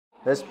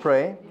Let's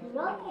pray.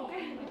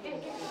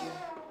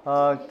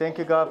 Thank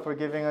you, God, for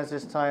giving us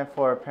this time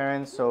for our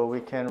parents so we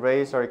can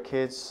raise our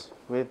kids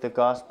with the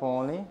gospel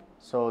only,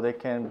 so they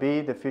can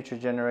be the future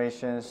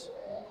generations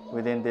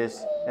within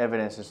these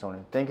evidences only.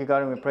 Thank you,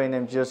 God, and we pray in the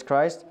name of Jesus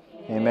Christ.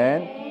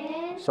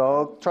 Amen. So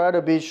I'll try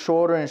to be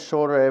shorter and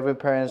shorter every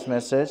parent's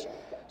message.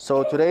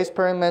 So today's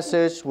parent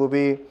message will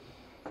be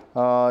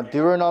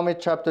Deuteronomy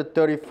chapter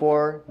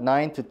 34,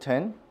 9 to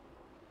 10.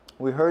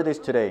 We heard this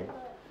today.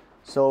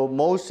 So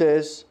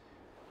Moses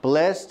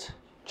blessed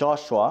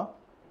Joshua.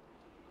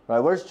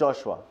 Right, where's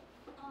Joshua?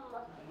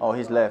 Oh,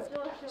 he's left.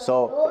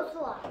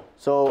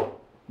 So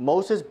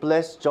Moses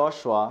blessed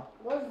Joshua.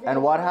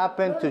 And what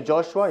happened to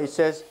Joshua? It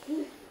says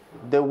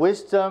the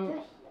wisdom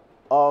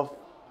of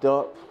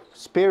the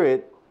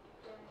Spirit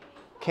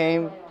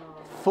came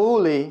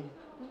fully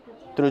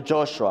through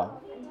Joshua.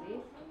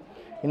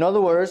 In other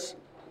words,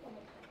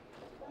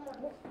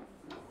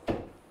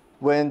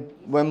 when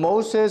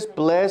Moses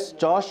blessed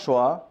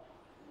Joshua,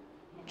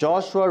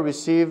 Joshua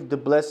received the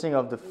blessing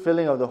of the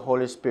filling of the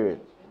Holy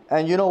Spirit.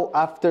 And you know,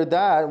 after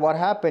that, what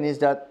happened is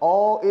that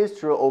all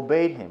Israel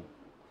obeyed him,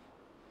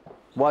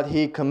 what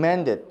he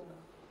commanded.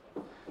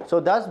 So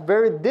that's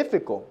very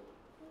difficult,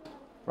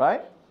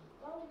 right?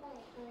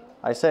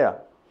 Isaiah.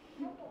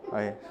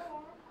 Okay.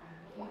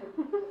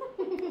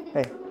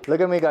 Hey, look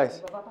at me,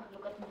 guys.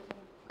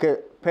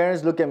 Okay,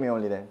 parents look at me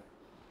only then.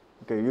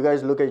 Okay, you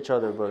guys look at each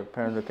other, but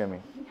parents look at me.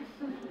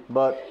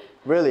 But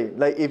really,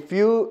 like if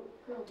you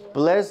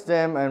bless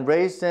them and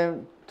raise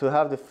them to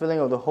have the filling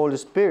of the Holy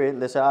Spirit,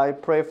 let's say I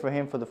pray for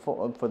him for the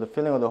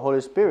filling of the Holy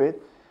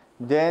Spirit,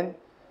 then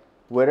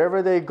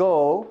wherever they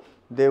go,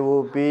 they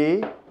will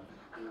be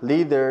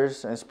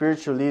leaders and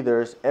spiritual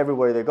leaders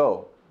everywhere they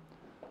go.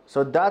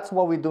 So that's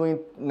what we're doing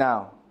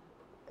now.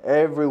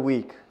 Every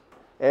week,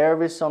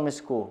 every summer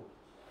school.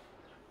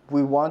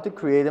 We want to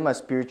create them as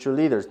spiritual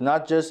leaders,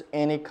 not just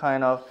any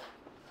kind of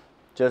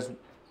just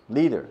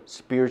leader,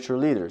 spiritual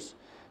leaders.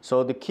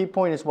 So the key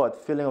point is what?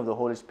 Filling of the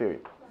Holy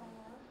Spirit.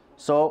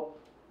 So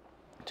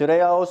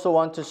today I also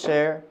want to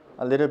share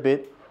a little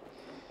bit.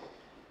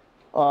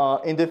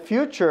 In the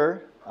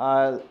future,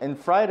 in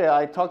Friday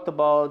I talked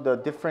about the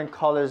different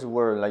colors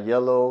were like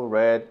yellow,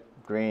 red,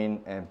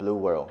 green, and blue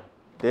world.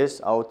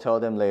 This I will tell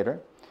them later.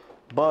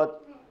 But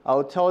I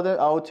will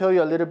tell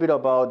you a little bit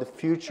about the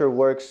future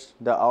works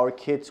that our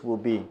kids will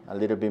be a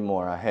little bit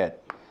more ahead.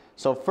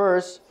 So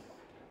first,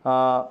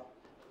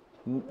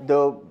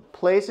 the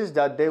places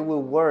that they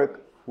will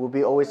work will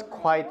be always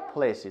quiet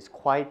places.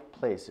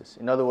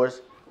 In other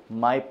words,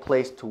 my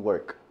place to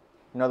work.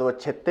 In other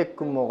words,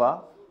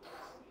 재택근무가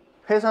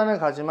회사는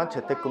가지만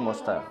재택근무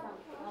스타일.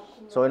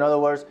 So in other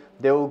words,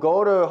 they will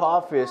go to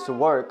office to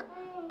work,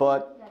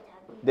 but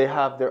they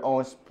have their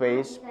own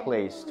place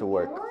to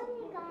work.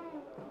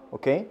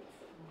 Okay?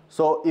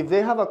 So if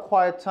they have a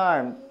quiet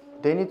time,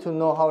 they need to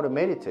know how to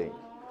meditate.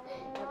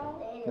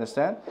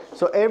 Understand?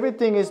 So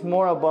everything is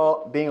more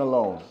about being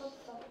alone.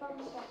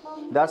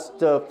 That's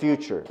the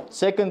future.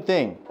 Second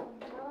thing.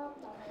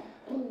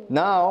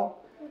 Now,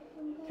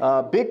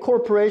 big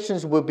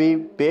corporations will be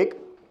big,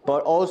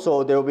 but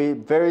also there will be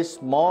very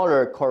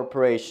smaller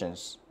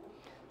corporations.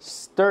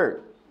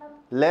 Third,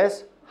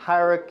 less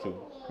hierarchy.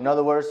 In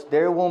other words,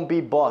 there won't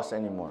be boss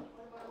anymore.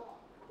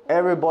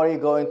 Everybody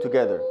going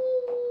together.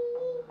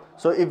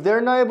 So if they're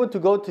not able to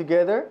go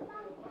together,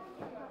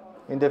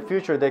 in the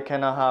future they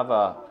cannot have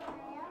a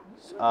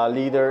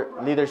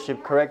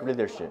correct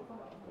leadership.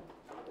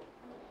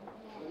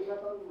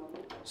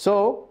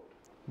 So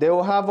they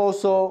will have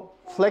also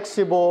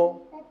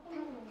flexible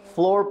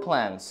floor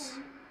plans.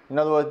 In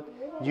other words,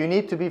 you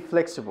need to be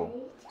flexible.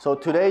 So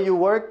today you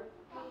work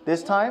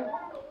this time,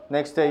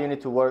 next day you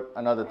need to work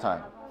another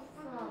time.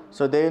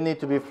 So they need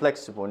to be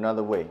flexible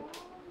another way.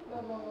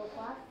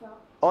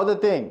 Other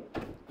thing,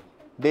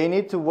 they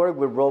need to work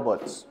with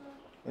robots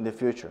in the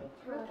future.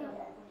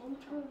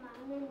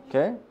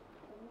 Okay?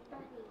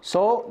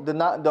 So the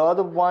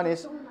other one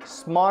is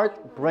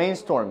smart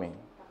brainstorming.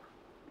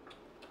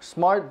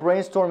 Smart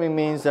brainstorming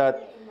means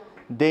that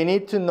they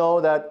need to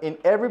know that in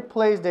every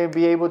place they'll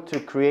be able to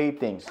create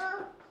things,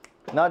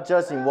 not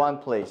just in one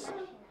place.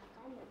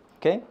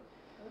 Okay?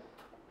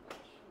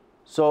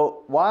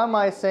 So why am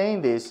I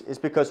saying this? Is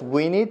because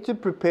we need to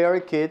prepare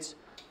kids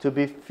to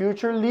be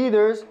future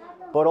leaders,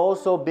 but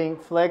also being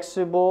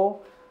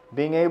flexible,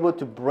 being able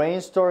to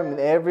brainstorm in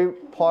every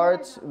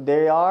part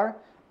they are,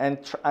 and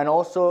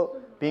also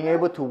being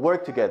able to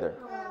work together.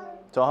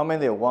 So how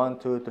many there? 1,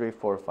 2, 3,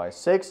 4, 5,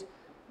 6.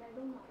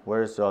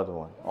 Where's the other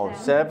one? Oh,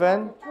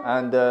 7,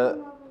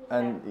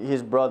 and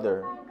his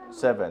brother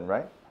 7,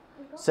 right?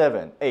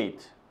 7,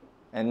 8,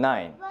 and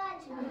 9.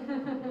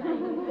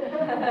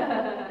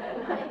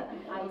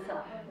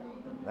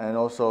 And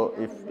also,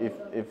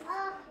 if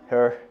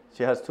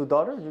she has 2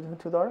 daughters. You have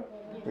 2 daughters?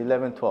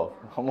 11, 12,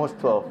 almost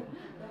 12.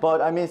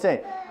 But I mean, saying,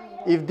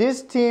 if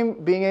this team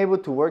being able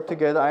to work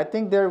together, I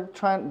think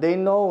they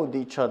know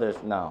each other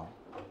now,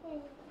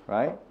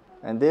 right?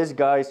 And this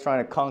guy is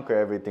trying to conquer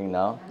everything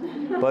now,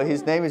 but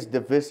his name is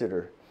the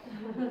Visitor.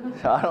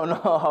 I don't know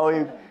how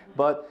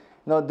but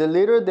No, the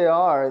leader they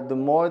are, the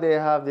more they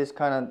have this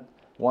kind of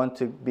want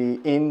to be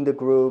in the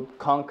group,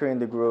 conquering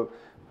the group.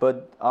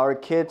 But our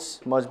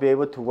kids must be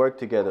able to work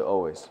together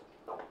always.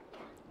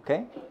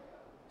 Okay?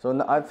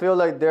 So I feel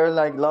like they're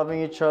like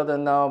loving each other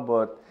now,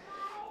 but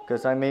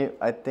because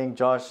I think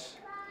Josh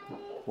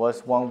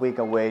was 1 week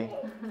away.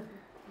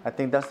 I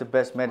think that's the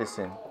best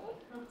medicine.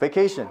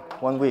 Vacation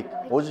 1 week.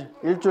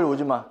 일주일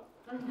오지 마.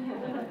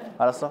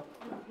 알았어?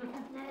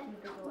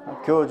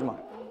 교회 오지 마.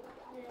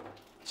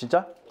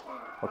 진짜?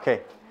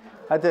 Okay.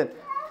 하여튼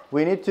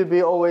we need to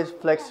be always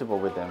flexible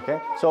with them, okay?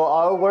 So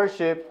our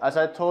worship, as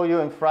I told you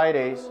on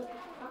Fridays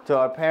to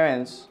our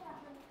parents,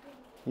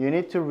 you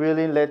need to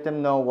really let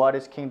them know what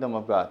is kingdom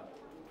of God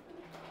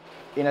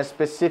in a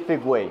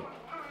specific way.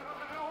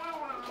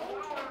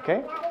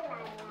 Okay?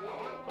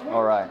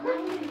 All right.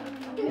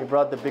 You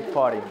brought the big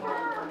party.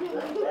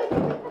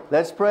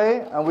 Let's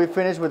pray and we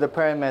finish with the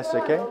parent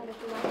message, okay?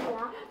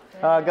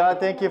 God,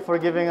 thank you for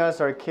giving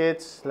us our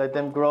kids. Let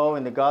them grow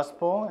in the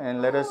gospel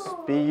and let us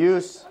be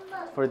used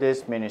for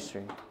this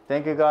ministry.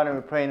 Thank you, God, and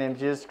we pray in the name of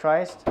Jesus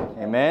Christ.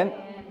 Amen.